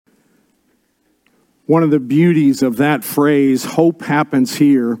One of the beauties of that phrase, hope happens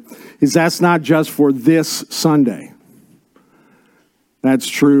here, is that's not just for this Sunday. That's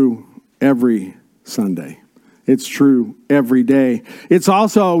true every Sunday. It's true every day. It's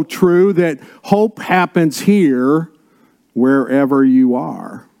also true that hope happens here wherever you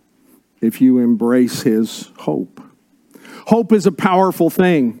are, if you embrace His hope. Hope is a powerful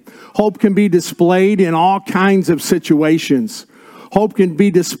thing. Hope can be displayed in all kinds of situations. Hope can be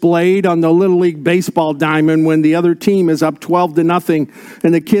displayed on the Little League baseball diamond when the other team is up 12-0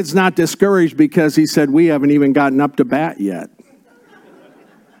 and the kid's not discouraged because he said, we haven't even gotten up to bat yet.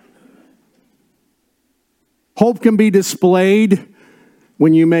 Hope can be displayed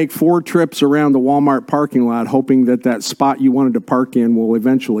when you make 4 trips around the Walmart parking lot hoping that that spot you wanted to park in will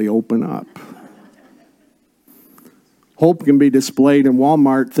eventually open up. Hope can be displayed in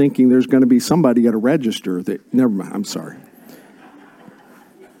Walmart thinking there's going to be somebody at a register that, never mind, I'm sorry.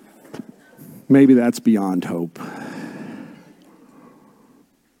 Maybe that's beyond hope.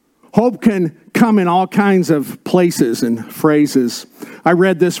 Hope can come in all kinds of places and phrases. I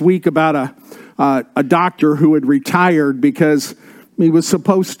read this week about a doctor who had retired because he was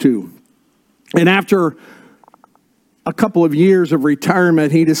supposed to. And after a couple of years of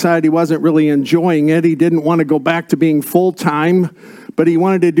retirement, he decided he wasn't really enjoying it. He didn't want to go back to being full-time, but he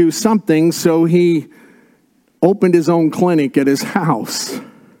wanted to do something, so he opened his own clinic at his house.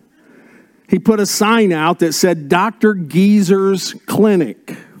 He put a sign out that said, Dr. Geezer's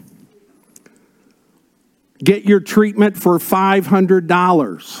Clinic. Get your treatment for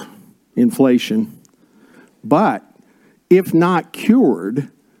 $500, inflation. But if not cured,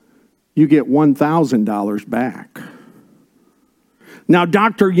 you get $1,000 back. Now,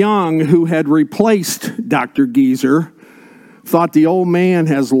 Dr. Young, who had replaced Dr. Geezer, thought the old man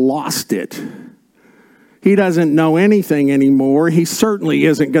has lost it. He doesn't know anything anymore. He certainly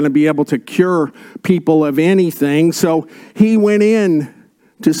isn't going to be able to cure people of anything. So he went in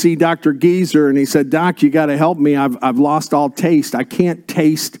to see Dr. Geezer and he said, Doc, you got to help me. I've lost all taste. I can't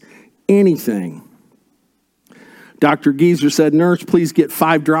taste anything. Dr. Geezer said, Nurse, please get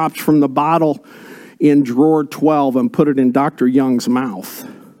 5 drops from the bottle in drawer 12 and put it in Dr. Young's mouth.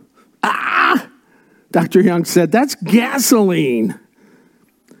 Dr. Young said, that's gasoline.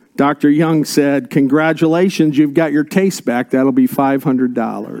 Dr. Young said, congratulations, you've got your taste back. That'll be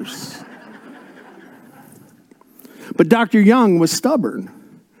 $500. But Dr. Young was stubborn.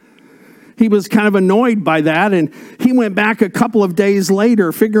 He was kind of annoyed by that, and he went back a couple of days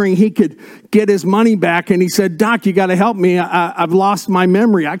later figuring he could get his money back, and he said, Doc, you got to help me. I've lost my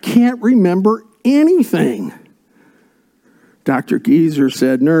memory. I can't remember anything. Dr. Geezer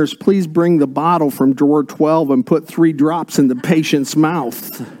said, Nurse, please bring the bottle from drawer 12 and put 3 drops in the patient's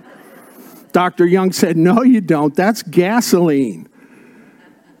mouth. Dr. Young said, no, you don't. That's gasoline.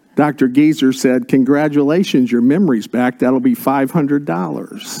 Dr. Geezer said, congratulations, your memory's back. That'll be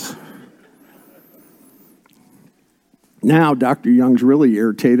 $500. Now Dr. Young's really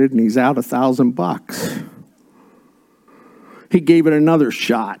irritated and he's out $1,000. He gave it another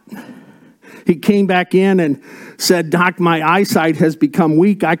shot. He came back in and said, Doc, my eyesight has become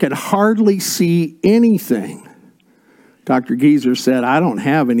weak. I could hardly see anything. Dr. Geezer said, I don't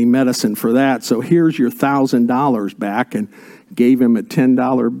have any medicine for that, so here's your $1,000 back, and gave him a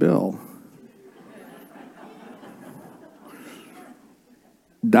 $10 bill.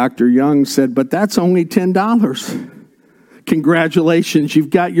 Dr. Young said, but that's only $10. Congratulations, you've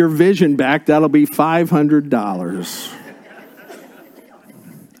got your vision back. That'll be $500.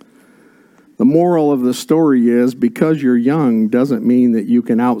 The moral of the story is, because you're young doesn't mean that you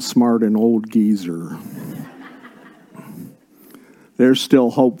can outsmart an old geezer. There's still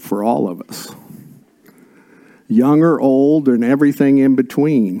hope for all of us. Young or old and everything in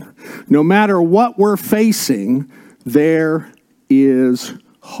between. No matter what we're facing, there is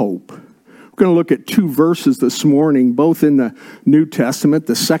hope. We're going to look at 2 verses this morning, both in the New Testament,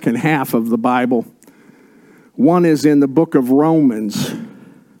 the second half of the Bible. One is in the book of Romans,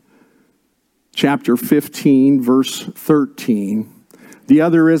 chapter 15, verse 13. The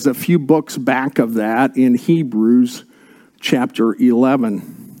other is a few books back of that in Hebrews, chapter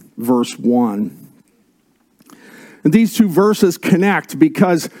 11, verse 1. And these 2 verses connect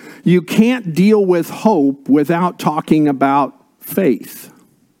because you can't deal with hope without talking about faith.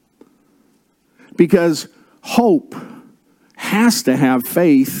 Because hope has to have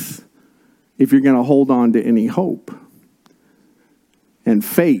faith if you're going to hold on to any hope. And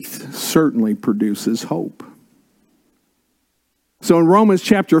faith certainly produces hope. So in Romans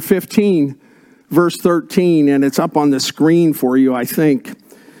chapter 15, verse 13, and it's up on the screen for you, I think.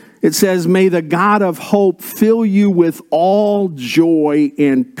 It says, may the God of hope fill you with all joy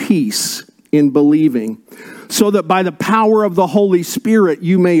and peace in believing, so that by the power of the Holy Spirit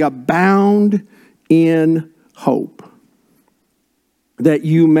you may abound in hope. That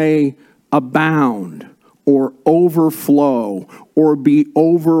you may abound or overflow or be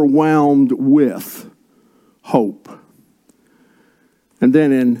overwhelmed with hope. And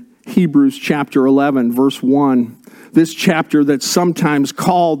then in Hebrews chapter 11, verse 1, this chapter that's sometimes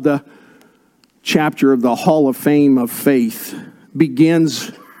called the chapter of the Hall of Fame of faith,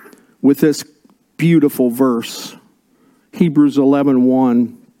 begins with this beautiful verse. Hebrews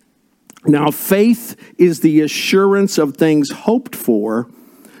 11:1. Now faith is the assurance of things hoped for,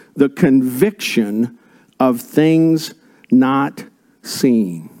 the conviction of things not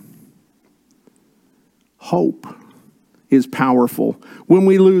seen. Hope is powerful. When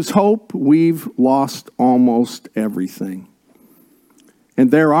we lose hope, we've lost almost everything.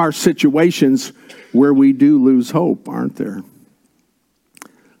 And there are situations where we do lose hope, aren't there?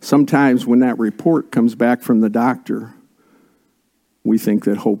 Sometimes when that report comes back from the doctor, we think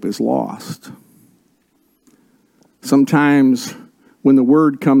that hope is lost. Sometimes when the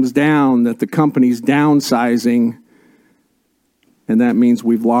word comes down that the company's downsizing, and that means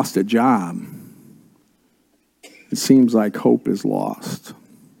we've lost a job, it seems like hope is lost.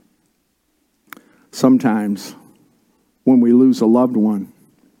 Sometimes when we lose a loved one,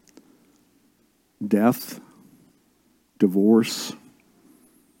 death, divorce,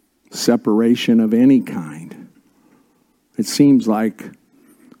 separation of any kind, it seems like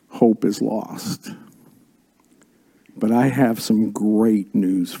hope is lost. But I have some great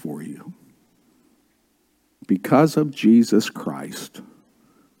news for you. Because of Jesus Christ,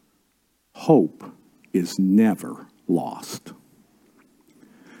 hope is never lost.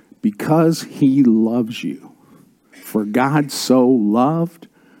 Because he loves you. For God so loved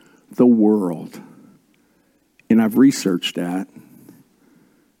the world. And I've researched that.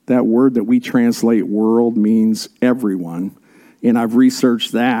 That word that we translate world means everyone. And I've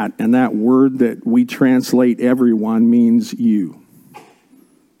researched that. And that word that we translate everyone means you.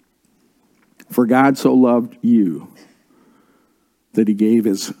 For God so loved you that he gave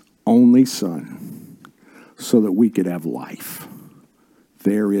his only son so that we could have life.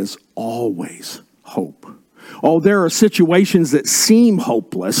 There is always hope. Oh, there are situations that seem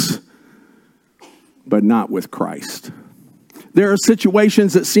hopeless, but not with Christ. There are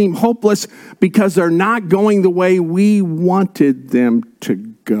situations that seem hopeless because they're not going the way we wanted them to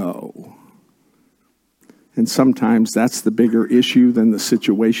go. And sometimes that's the bigger issue than the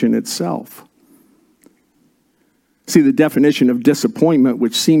situation itself. See, the definition of disappointment,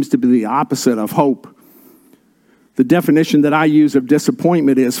 which seems to be the opposite of hope, the definition that I use of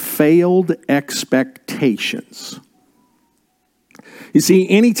disappointment is failed expectations. You see,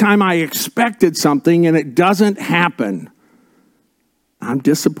 anytime I expected something and it doesn't happen, I'm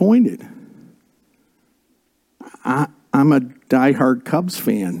disappointed. I'm a diehard Cubs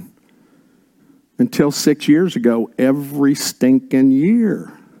fan. Until 6 years ago, every stinking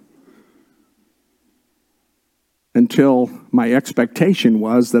year. Until my expectation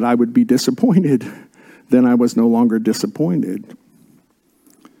was that I would be disappointed. Then I was no longer disappointed.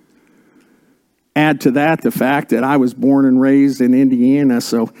 Add to that the fact that I was born and raised in Indiana,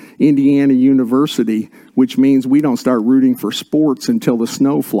 so Indiana University, which means we don't start rooting for sports until the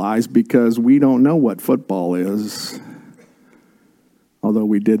snow flies because we don't know what football is. Although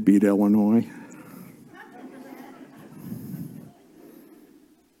we did beat Illinois.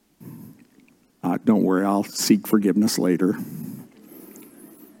 Don't worry, I'll seek forgiveness later.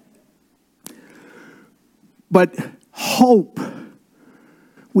 But hope,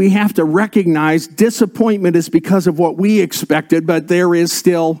 we have to recognize disappointment is because of what we expected, but there is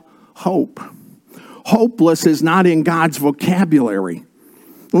still hope. Hopeless is not in God's vocabulary.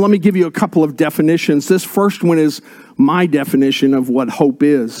 Well, let me give you a couple of definitions. This first one is my definition of what hope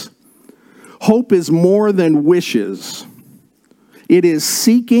is. Hope is more than wishes. It is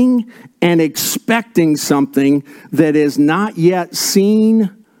seeking and expecting something that is not yet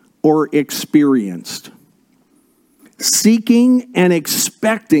seen or experienced. Seeking and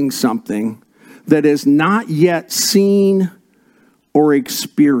expecting something that is not yet seen or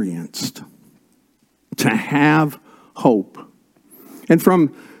experienced. To have hope. And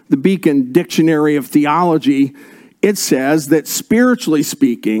from the Beacon Dictionary of Theology, it says that spiritually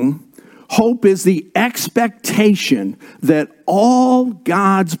speaking, hope is the expectation that all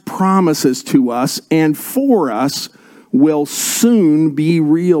God's promises to us and for us will soon be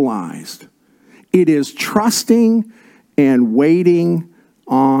realized. It is trusting and waiting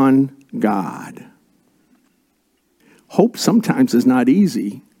on God. Hope sometimes is not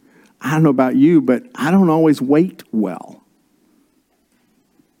easy. I don't know about you, but I don't always wait well.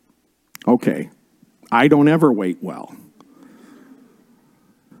 Okay, I don't ever wait well.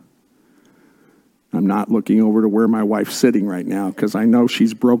 I'm not looking over to where my wife's sitting right now because I know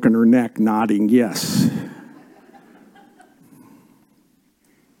she's broken her neck nodding yes.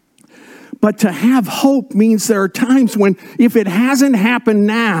 But to have hope means there are times when if it hasn't happened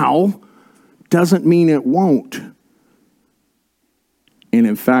now, doesn't mean it won't. And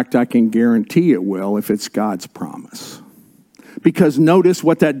in fact, I can guarantee it will if it's God's promise. Because notice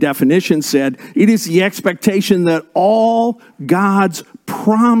what that definition said. It is the expectation that all God's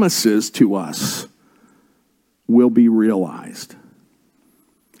promises to us will be realized.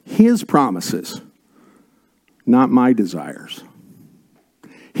 His promises, not my desires.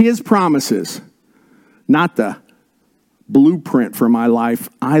 His promises, not the blueprint for my life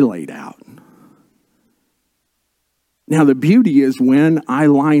I laid out. Now, the beauty is when I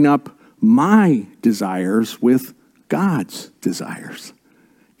line up my desires with God's desires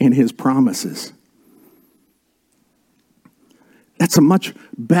and His promises. That's a much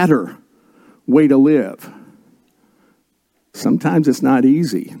better way to live. Sometimes it's not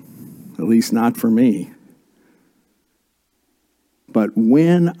easy, at least not for me. But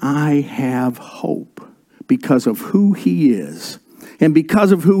when I have hope because of who He is, and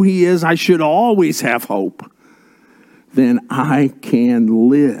because of who He is, I should always have hope, then I can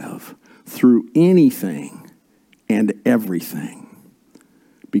live through anything and everything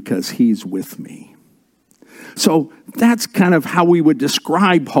because He's with me. So that's kind of how we would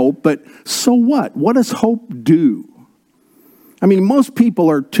describe hope, but so what? What does hope do? I mean, most people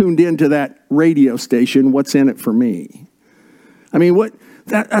are tuned into that radio station, what's in it for me? I mean,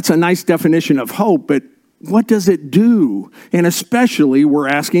 that's a nice definition of hope, but what does it do? And especially, we're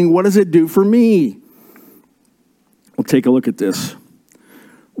asking, what does it do for me? We'll take a look at this.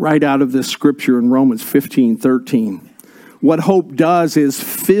 Right out of this scripture in Romans 15:13. What hope does is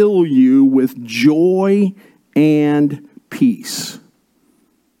fill you with joy and peace.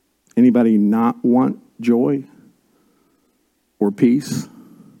 Anybody not want joy or peace?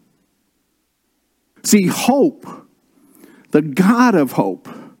 See, hope, the God of hope,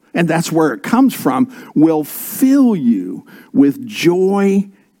 and that's where it comes from, will fill you with joy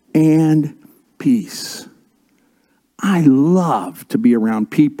and peace. I love to be around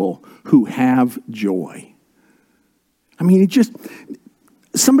people who have joy. I mean,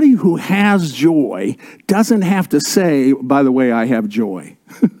 somebody who has joy doesn't have to say, by the way, I have joy.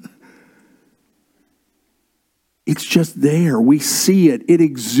 It's just there. We see it. It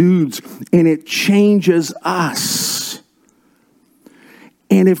exudes and it changes us.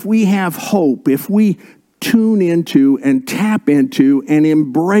 And if we have hope, if we tune into and tap into and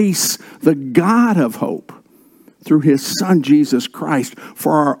embrace the God of hope through His Son, Jesus Christ,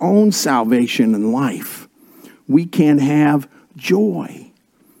 for our own salvation and life, we can have joy.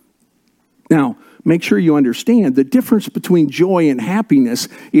 Now, make sure you understand the difference between joy and happiness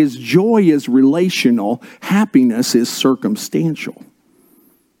is joy is relational, happiness is circumstantial.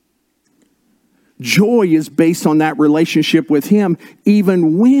 Joy is based on that relationship with Him,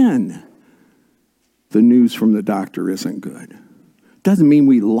 even when the news from the doctor isn't good. Doesn't mean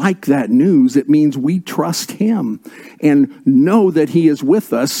we like that news. It means we trust Him and know that He is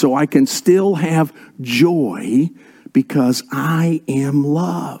with us, so I can still have joy because I am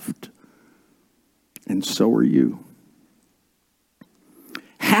loved. And so are you.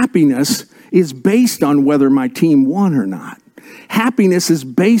 Happiness is based on whether my team won or not. Happiness is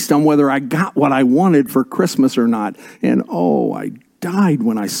based on whether I got what I wanted for Christmas or not. And I died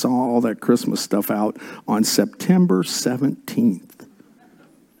when I saw all that Christmas stuff out on September 17th.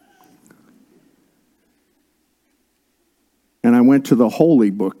 And I went to the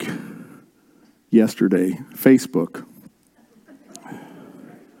Holy Book yesterday, Facebook.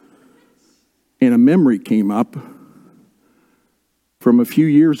 And a memory came up from a few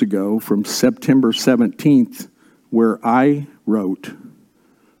years ago, from September 17th, where I wrote,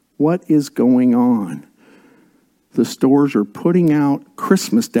 "What is going on? The stores are putting out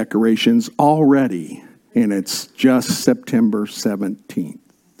Christmas decorations already, and it's just September 17th.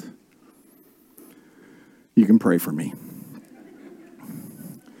 You can pray for me.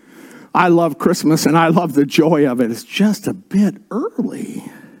 I love Christmas, and I love the joy of it. It's just a bit early.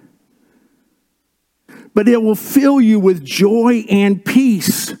 But it will fill you with joy and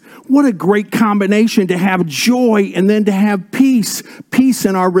peace. What a great combination to have joy and then to have peace. Peace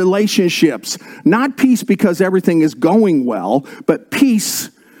in our relationships. Not peace because everything is going well, but peace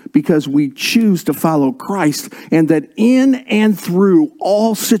because we choose to follow Christ, and that in and through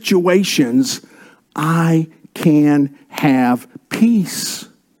all situations, I can have peace.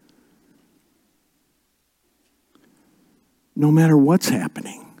 No matter what's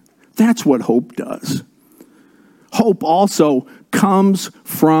happening. That's what hope does. Hope also comes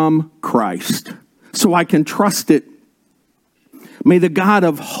from Christ, so I can trust it. May the God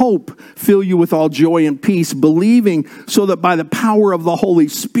of hope fill you with all joy and peace, believing so that by the power of the Holy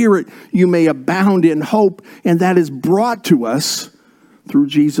Spirit you may abound in hope, and that is brought to us through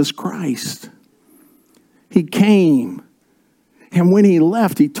Jesus Christ. He came, and when he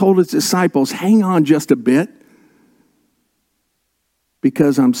left, he told his disciples, hang on just a bit,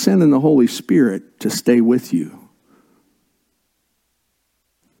 because I'm sending the Holy Spirit to stay with you.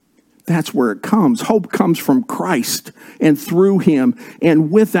 That's where it comes. Hope comes from Christ and through him.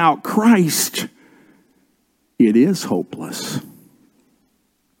 And without Christ, it is hopeless.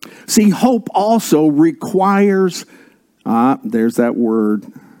 See, hope also requires, there's that word,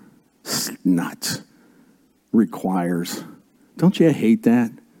 nuts, requires. Don't you hate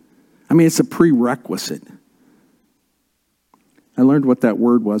that? I mean, it's a prerequisite. I learned what that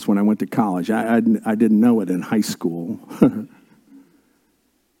word was when I went to college. I didn't know it in high school.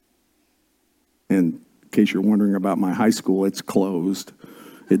 And in case you're wondering about my high school, it's closed.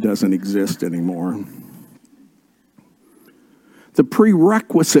 It doesn't exist anymore. The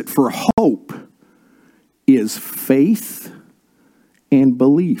prerequisite for hope is faith and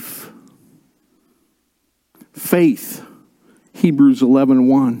belief. Faith, Hebrews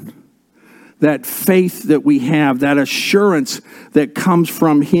 11:1. That faith that we have, that assurance that comes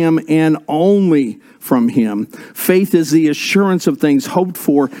from him and only from him. Faith is the assurance of things hoped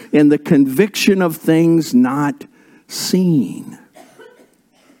for and the conviction of things not seen.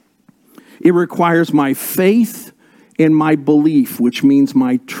 It requires my faith and my belief, which means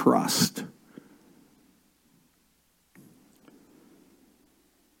my trust.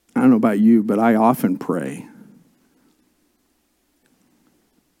 I don't know about you, but I often pray,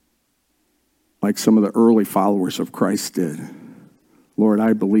 like some of the early followers of Christ did. Lord,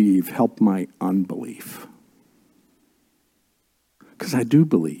 I believe, help my unbelief. Because I do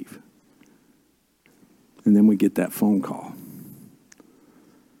believe. And then we get that phone call.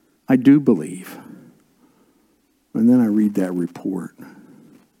 I do believe. And then I read that report.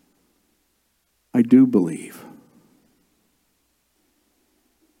 I do believe.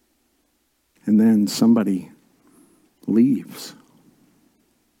 And then somebody leaves.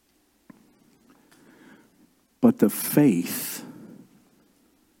 But the faith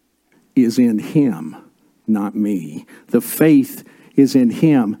is in him, not me. The faith is in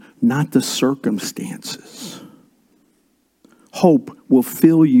him, not the circumstances. Hope will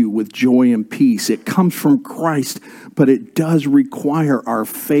fill you with joy and peace. It comes from Christ, but it does require our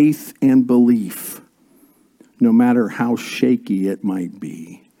faith and belief, no matter how shaky it might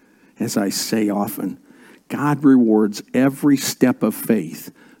be. As I say often, God rewards every step of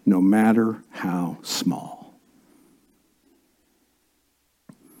faith, no matter how small.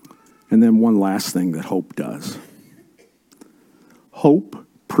 And then one last thing that hope does. Hope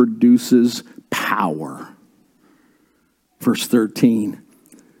produces power. Verse 13.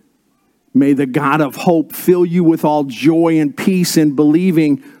 May the God of hope fill you with all joy and peace in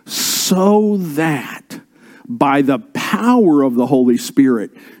believing, so that by the power of the Holy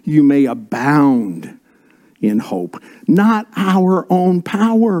Spirit you may abound in hope. Not our own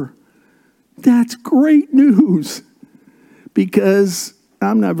power. That's great news, because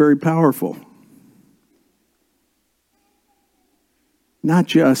I'm not very powerful. Not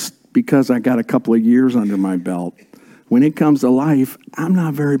just because I got a couple of years under my belt. When it comes to life, I'm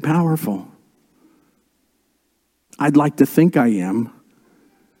not very powerful. I'd like to think I am,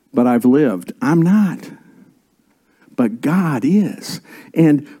 but I've lived. I'm not. But God is.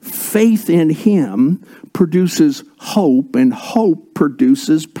 And faith in him produces hope, and hope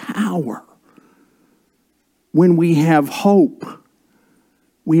produces power. When we have hope,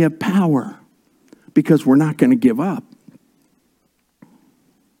 we have power, because we're not going to give up.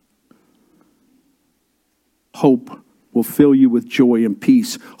 Hope will fill you with joy and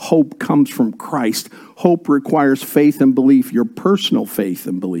peace. Hope comes from Christ. Hope requires faith and belief, your personal faith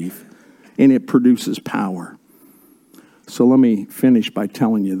and belief, and it produces power. So let me finish by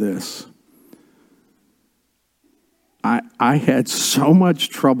telling you this. I had so much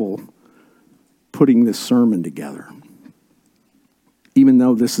trouble putting this sermon together, even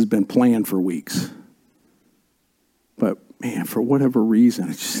though this has been planned for weeks. But man, for whatever reason,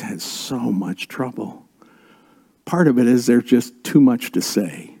 I just had so much trouble. Part of it is there's just too much to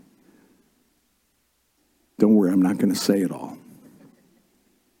say. Don't worry, I'm not going to say it all.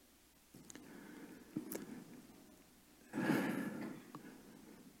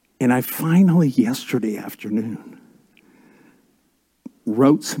 And I finally, yesterday afternoon,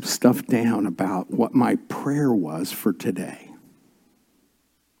 wrote some stuff down about what my prayer was for today.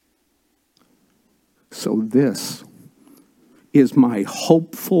 So this is my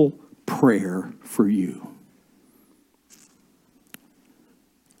hopeful prayer for you.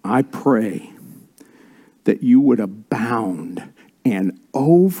 I pray that you would abound and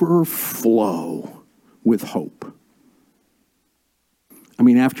overflow with hope. I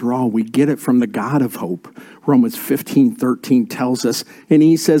mean, after all, we get it from the God of hope. Romans 15:13 tells us, and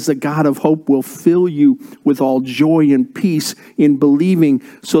he says the God of hope will fill you with all joy and peace in believing,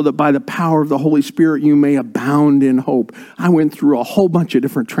 so that by the power of the Holy Spirit you may abound in hope. I went through a whole bunch of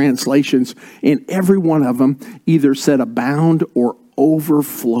different translations, and every one of them either said abound or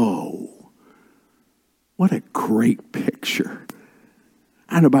overflow. What a great picture.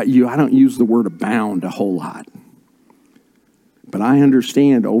 I don't know about you, I don't use the word abound a whole lot. But I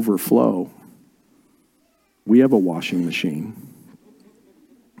understand overflow. We have a washing machine.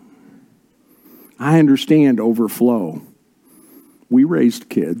 I understand overflow. We raised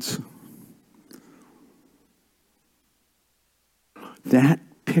kids. That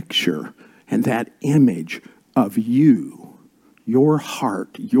picture and that image of you, your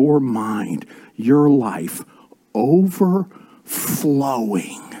heart, your mind, your life overflowing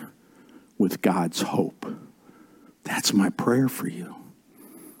with God's hope. That's my prayer for you,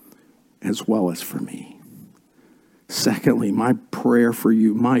 as well as for me. Secondly, my prayer for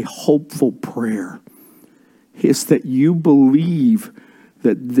you, my hopeful prayer, is that you believe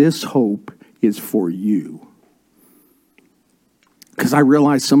that this hope is for you. Because I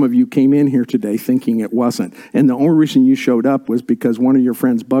realize some of you came in here today thinking it wasn't. And the only reason you showed up was because one of your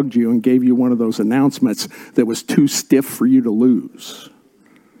friends bugged you and gave you one of those announcements that was too stiff for you to lose.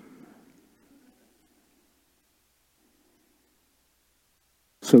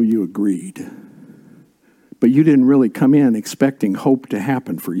 So you agreed. But you didn't really come in expecting hope to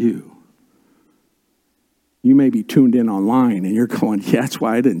happen for you. You may be tuned in online and you're going, yeah, that's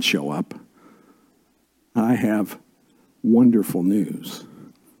why I didn't show up. I have wonderful news.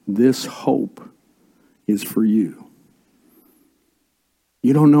 This hope is for you.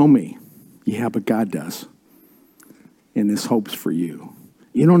 You don't know me. Yeah, but God does. And this hope's for you.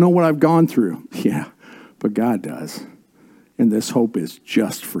 You don't know what I've gone through. Yeah, but God does. And this hope is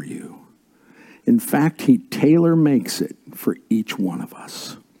just for you. In fact, he tailor makes it for each one of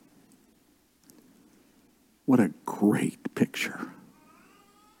us. What a great picture.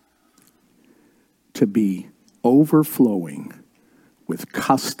 To be overflowing with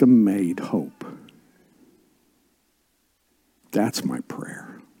custom-made hope. That's my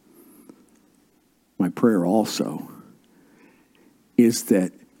prayer. My prayer also is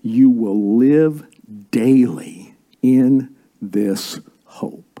that you will live daily in this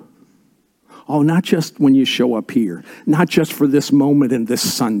hope. Oh, not just when you show up here, not just for this moment and this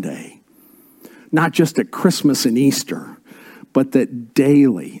Sunday, not just at Christmas and Easter, but that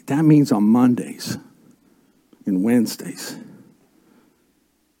daily. That means on Mondays and Wednesdays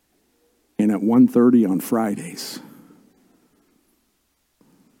and at 1:30 on Fridays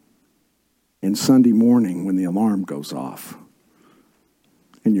and Sunday morning when the alarm goes off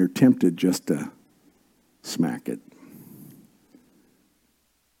and you're tempted just to smack it.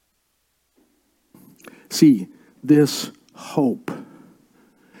 See, this hope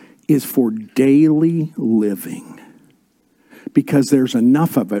is for daily living because there's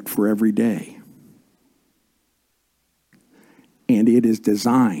enough of it for every day. And it is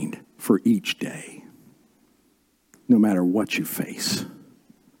designed for each day, no matter what you face.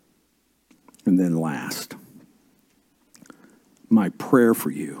 And then last, my prayer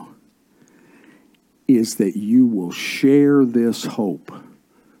for you is that you will share this hope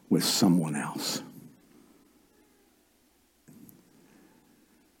with someone else.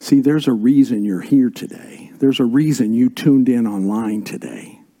 See, there's a reason you're here today. There's a reason you tuned in online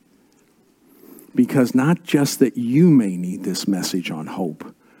today. Because not just that you may need this message on hope,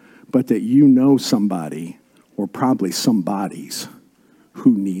 but that you know somebody, or probably some bodies,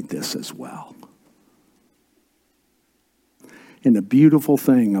 who need this as well. And the beautiful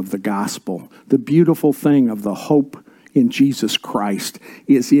thing of the gospel, the beautiful thing of the hope in Jesus Christ,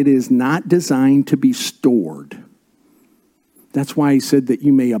 is it is not designed to be stored. That's why he said that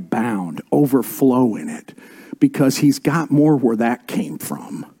you may abound, overflow in it, because he's got more where that came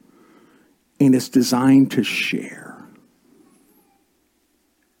from. And it's designed to share.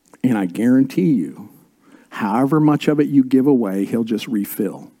 And I guarantee you, however much of it you give away, he'll just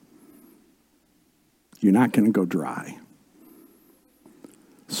refill. You're not going to go dry.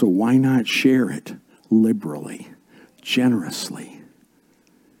 So why not share it liberally, generously,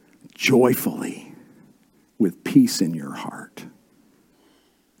 joyfully, with peace in your heart?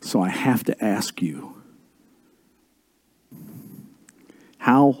 So I have to ask you,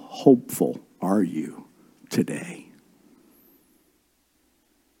 how hopeful are you today?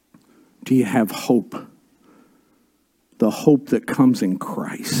 Do you have hope? The hope that comes in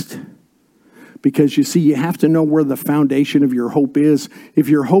Christ. Because you see, you have to know where the foundation of your hope is. If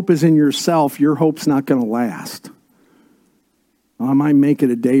your hope is in yourself, your hope's not going to last. I might make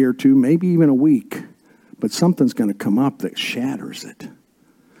it a day or two, maybe even a week, but something's going to come up that shatters it.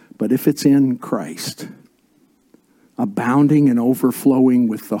 But if it's in Christ, abounding and overflowing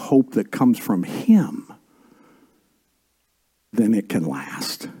with the hope that comes from Him, then it can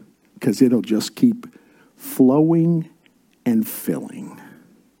last. Because it'll just keep flowing and filling.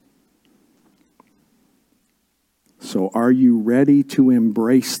 So are you ready to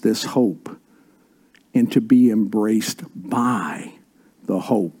embrace this hope and to be embraced by the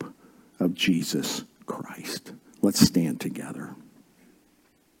hope of Jesus Christ? Let's stand together.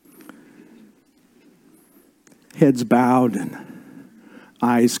 Heads bowed and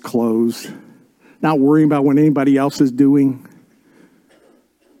eyes closed. Not worrying about what anybody else is doing.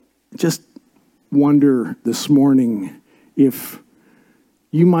 Just wonder this morning if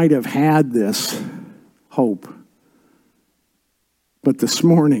you might have had this hope, but this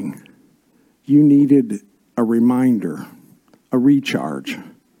morning you needed a reminder, a recharge,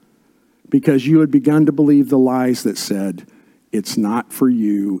 because you had begun to believe the lies that said, it's not for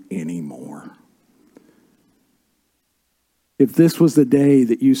you anymore. If this was the day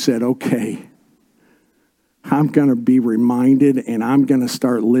that you said, okay, I'm going to be reminded and I'm going to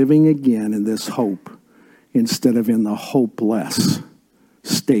start living again in this hope instead of in the hopeless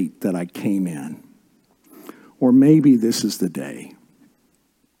state that I came in. Or maybe this is the day,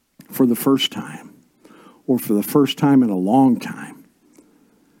 for the first time, or for the first time in a long time,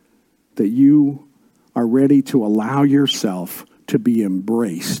 that you are ready to allow yourself to be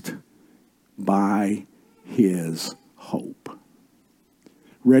embraced by His hope.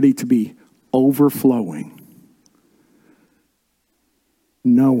 Ready to be overflowing,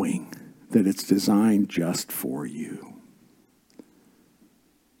 knowing that it's designed just for you.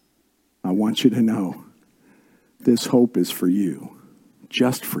 I want you to know this hope is for you,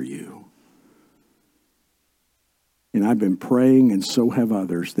 just for you. And I've been praying, and so have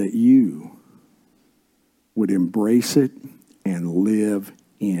others, that you would embrace it and live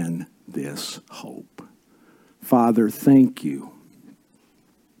in this hope. Father, thank you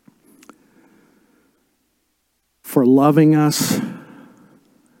for loving us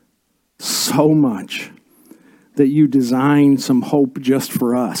so much that you designed some hope just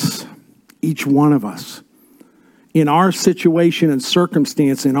for us, each one of us, in our situation and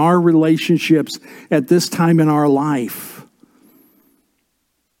circumstance, in our relationships at this time in our life.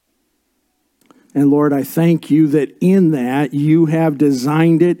 And Lord, I thank you that in that you have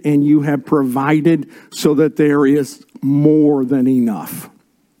designed it and you have provided so that there is more than enough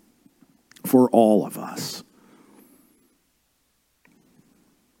for all of us.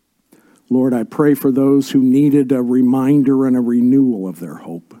 Lord, I pray for those who needed a reminder and a renewal of their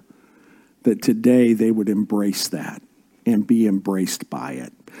hope, that today they would embrace that and be embraced by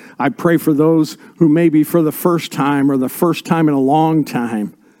it. I pray for those who maybe for the first time or the first time in a long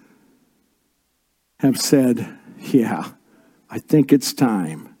time have said, yeah, I think it's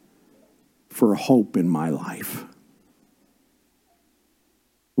time for hope in my life.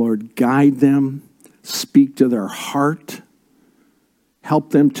 Lord, guide them, speak to their heart,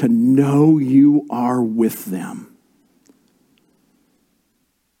 help them to know you are with them.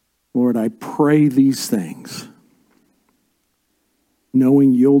 Lord, I pray these things,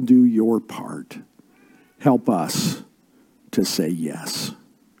 knowing you'll do your part. Help us to say yes.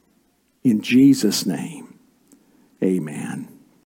 In Jesus' name, amen.